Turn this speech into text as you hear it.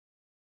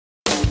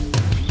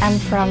I'm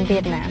from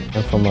Vietnam.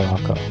 I'm from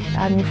Morocco.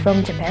 I'm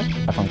from Japan.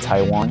 I'm from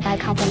Taiwan. I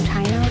come from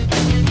China.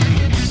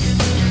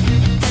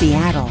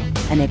 Seattle,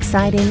 an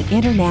exciting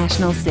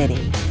international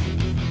city.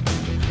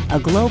 A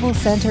global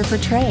center for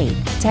trade,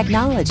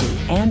 technology,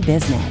 and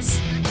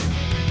business.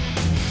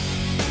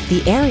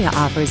 The area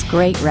offers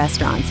great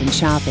restaurants and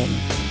shopping,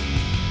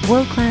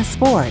 world-class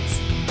sports,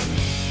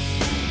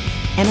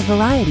 and a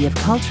variety of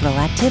cultural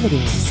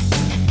activities.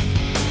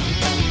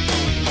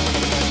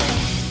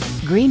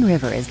 Green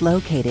River is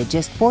located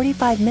just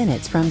 45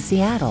 minutes from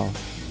Seattle.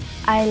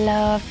 I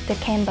love the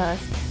campus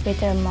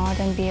with the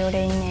modern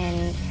building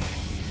and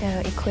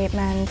the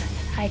equipment.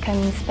 I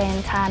can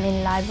spend time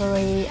in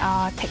library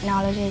or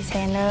technology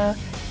center,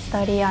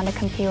 study on the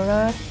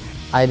computers.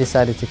 I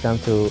decided to come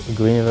to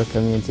Green River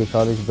Community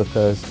College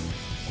because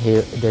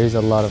here there is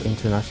a lot of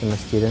international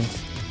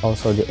students.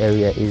 Also, the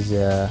area is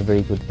a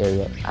very good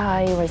area.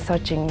 I was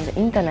searching the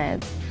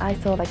internet. I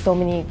saw so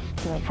many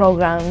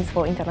programs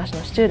for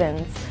international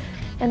students.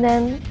 And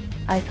then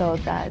I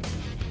thought that,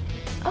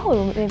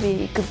 oh,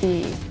 maybe it could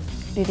be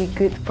a really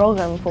good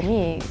program for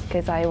me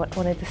because I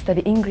wanted to study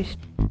English.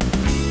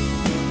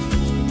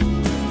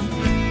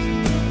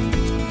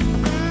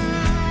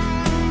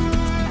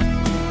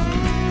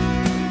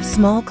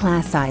 Small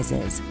class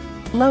sizes,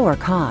 lower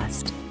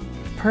cost,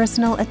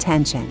 personal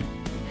attention.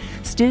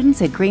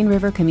 Students at Green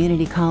River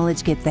Community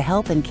College get the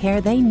help and care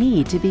they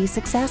need to be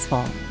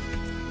successful.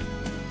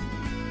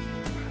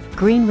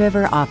 Green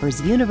River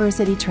offers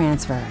university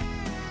transfer,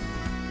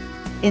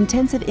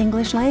 intensive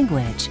English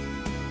language,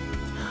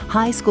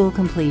 high school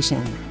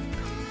completion,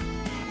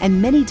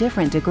 and many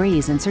different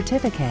degrees and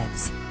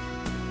certificates.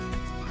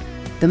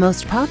 The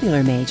most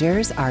popular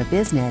majors are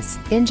business,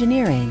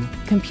 engineering,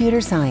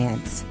 computer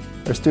science.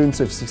 Our students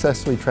have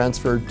successfully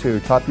transferred to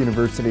top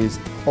universities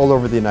all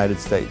over the United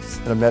States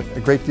and have met a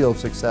great deal of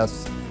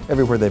success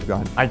everywhere they've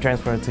gone. I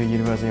transferred to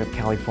University of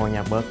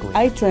California, Berkeley.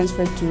 I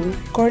transferred to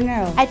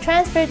Cornell. I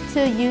transferred to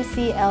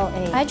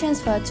UCLA. I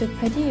transferred to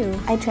Purdue.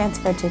 I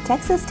transferred to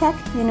Texas Tech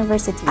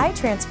University. I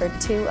transferred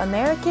to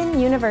American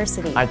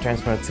University. I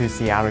transferred to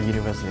Seattle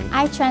University.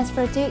 I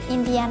transferred to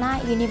Indiana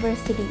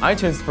University. I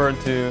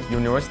transferred to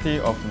University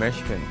of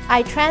Michigan.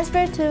 I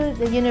transferred to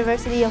the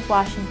University of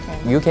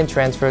Washington. You can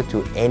transfer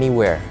to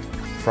anywhere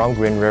from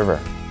Green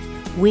River.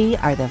 We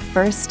are the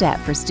first step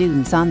for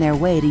students on their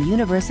way to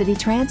university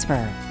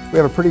transfer. We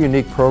have a pretty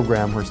unique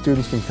program where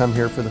students can come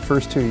here for the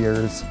first 2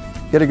 years,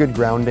 get a good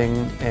grounding,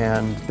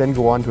 and then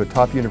go on to a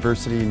top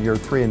university in year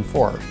 3 and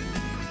 4.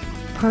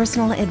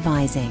 Personal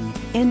advising,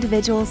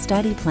 individual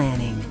study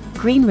planning.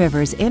 Green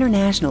River's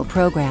International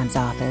Programs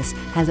Office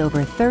has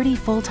over 30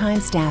 full-time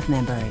staff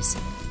members.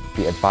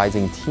 The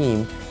advising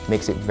team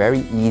makes it very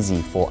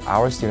easy for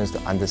our students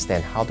to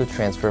understand how to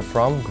transfer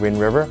from Green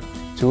River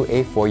to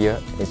a four-year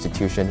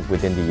institution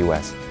within the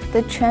U.S.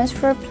 The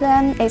transfer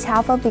plan is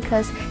helpful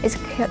because it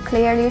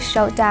clearly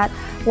shows that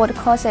what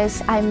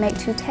courses I make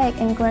to take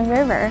in Green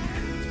River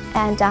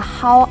and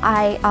how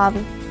I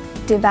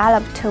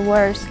develop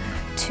towards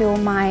to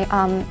my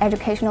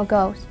educational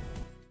goals.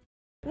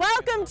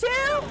 Welcome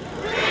to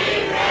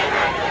Green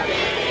River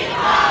Community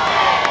College!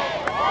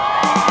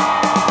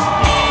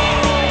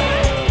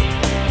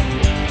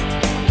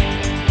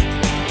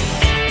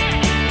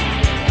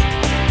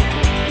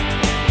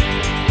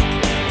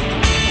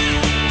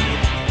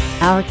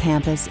 Our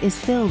campus is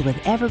filled with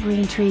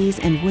evergreen trees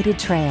and wooded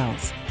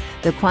trails.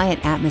 The quiet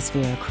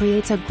atmosphere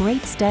creates a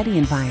great study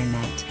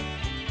environment.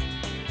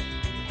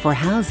 For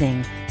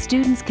housing,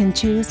 students can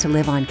choose to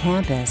live on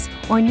campus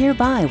or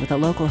nearby with a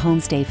local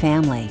homestay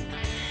family.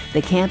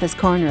 The Campus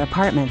Corner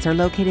apartments are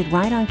located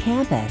right on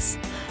campus,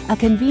 a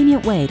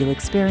convenient way to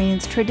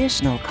experience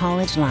traditional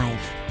college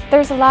life.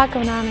 There's a lot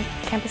going on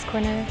at Campus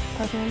Corner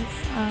apartments.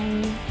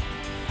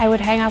 I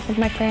would hang out with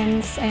my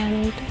friends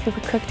and we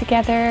would cook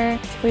together.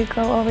 We'd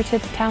go over to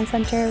the town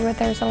center where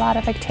there's a lot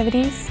of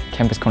activities.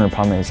 Campus Corner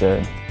apartment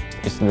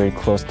is very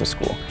close to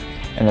school.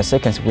 And the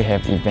second, we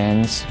have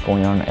events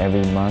going on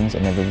every month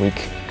and every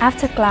week.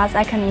 After class,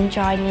 I can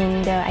enjoy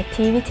in the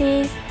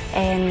activities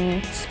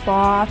and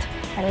sport.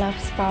 I love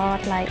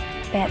sport like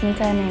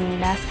badminton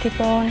and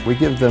basketball. We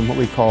give them what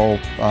we call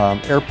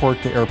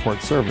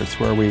airport-to-airport service,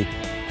 where we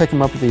pick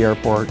them up at the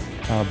airport,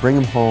 bring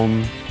them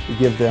home. We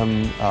give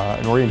them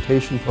an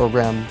orientation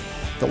program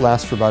that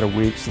lasts for about a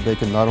week so they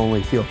can not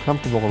only feel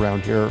comfortable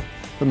around here,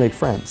 but make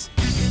friends.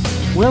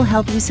 We'll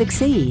help you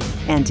succeed,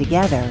 and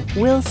together,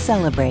 we'll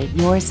celebrate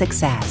your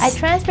success. I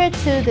transferred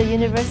to the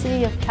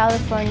University of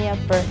California,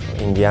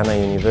 Berkeley. Indiana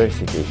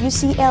University.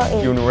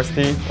 UCLA.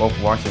 University of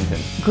Washington.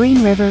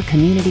 Green River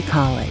Community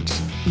College.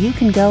 You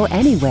can go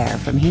anywhere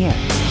from here.